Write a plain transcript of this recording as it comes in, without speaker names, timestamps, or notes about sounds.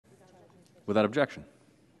Without objection.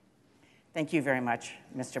 Thank you very much,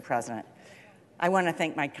 Mr. President. I want to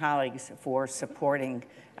thank my colleagues for supporting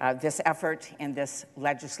this effort and this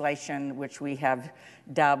legislation, which we have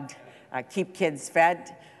dubbed Keep Kids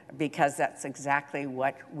Fed, because that's exactly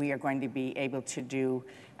what we are going to be able to do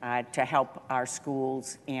to help our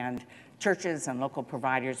schools and churches and local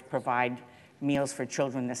providers provide meals for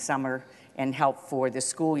children this summer and help for the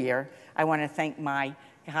school year. I want to thank my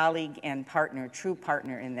colleague and partner, true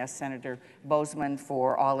partner in this, Senator Boozman,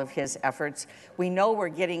 for all of his efforts. We know we're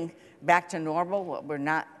getting back to normal. We're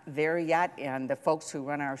not there yet, and the folks who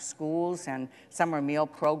run our schools and summer meal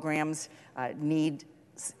programs need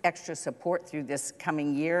extra support through this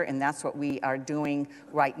coming year, and that's what we are doing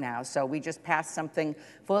right now. So we just passed something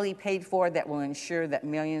fully paid for that will ensure that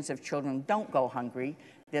millions of children don't go hungry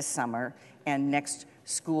this summer and next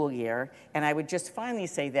school year. And I would just finally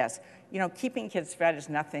say this, you know, keeping kids fed is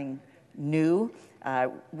nothing new.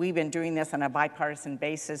 We've been doing this on a bipartisan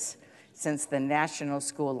basis since the National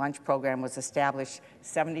School Lunch Program was established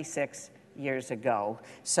 76 years ago.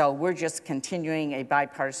 So we're just continuing a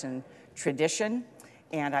bipartisan tradition,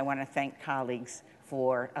 and I want to thank colleagues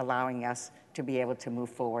for allowing us to be able to move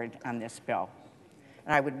forward on this bill.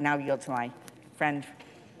 And I would now yield to my friend,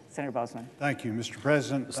 Senator Boozman. Thank you, Mr.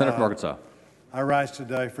 President. Senator from Arkansas. I rise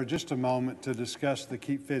today for just a moment to discuss the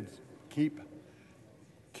Keep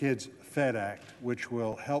Kids Fed Act, which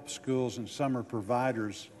will help schools and summer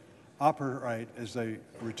providers operate as they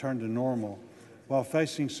return to normal while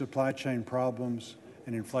facing supply chain problems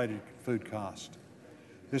and inflated food costs.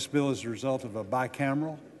 This bill is the result of a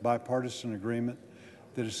bicameral, bipartisan agreement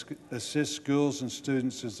that assists schools and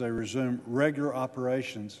students as they resume regular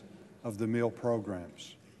operations of the meal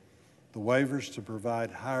programs. The waivers to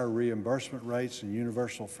provide higher reimbursement rates and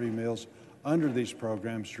universal free meals under these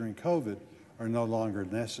programs during COVID are no longer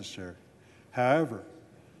necessary. However,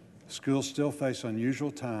 schools still face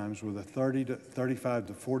unusual times with a 35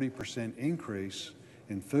 to 40% increase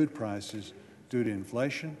in food prices due to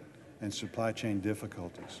inflation and supply chain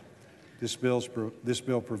difficulties. This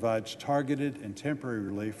bill provides targeted and temporary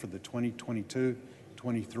relief for the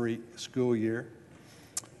 2022-23 school year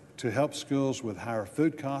to help schools with higher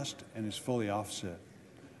food costs and is fully offset.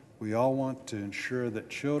 We all want to ensure that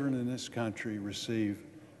children in this country receive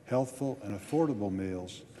healthful and affordable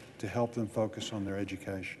meals to help them focus on their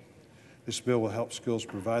education. This bill will help schools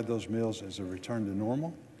provide those meals as a return to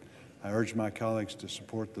normal. I urge my colleagues to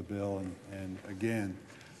support the bill, and again,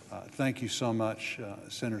 thank you so much,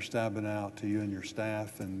 Senator Stabenow, to you and your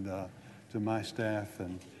staff, and to my staff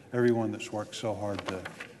and everyone that's worked so hard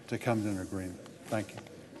to come to an agreement. Thank you.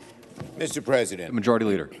 Mr. President. The Majority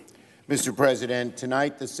Leader. Mr. President,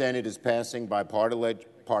 tonight the Senate is passing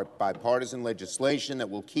bipartisan legislation that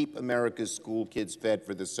will keep America's school kids fed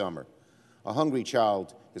for the summer. A hungry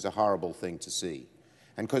child is a horrible thing to see.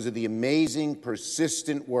 And because of the amazing,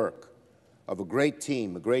 persistent work of a great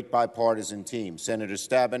team, a great bipartisan team, Senator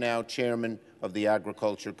Stabenow, Chairman of the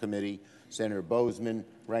Agriculture Committee, Senator Boozman,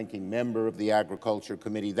 Ranking Member of the Agriculture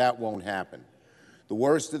Committee, that won't happen. The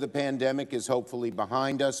worst of the pandemic is hopefully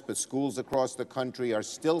behind us, but schools across the country are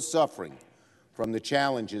still suffering from the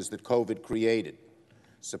challenges that COVID created.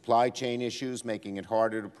 Supply chain issues making it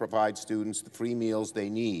harder to provide students the free meals they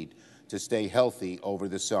need to stay healthy over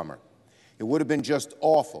the summer. It would have been just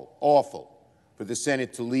awful for the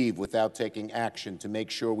Senate to leave without taking action to make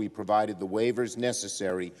sure we provided the waivers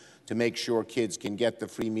necessary to make sure kids can get the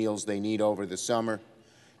free meals they need over the summer.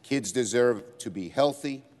 Kids deserve to be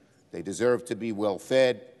healthy. They deserve to be well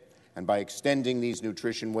fed, and by extending these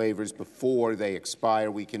nutrition waivers before they expire,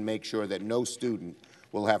 we can make sure that no student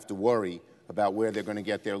will have to worry about where they're going to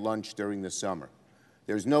get their lunch during the summer.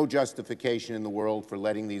 There's no justification in the world for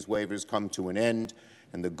letting these waivers come to an end,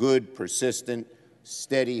 and the good, persistent,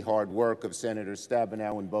 steady, hard work of Senators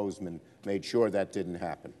Stabenow and Boozman made sure that didn't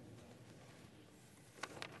happen.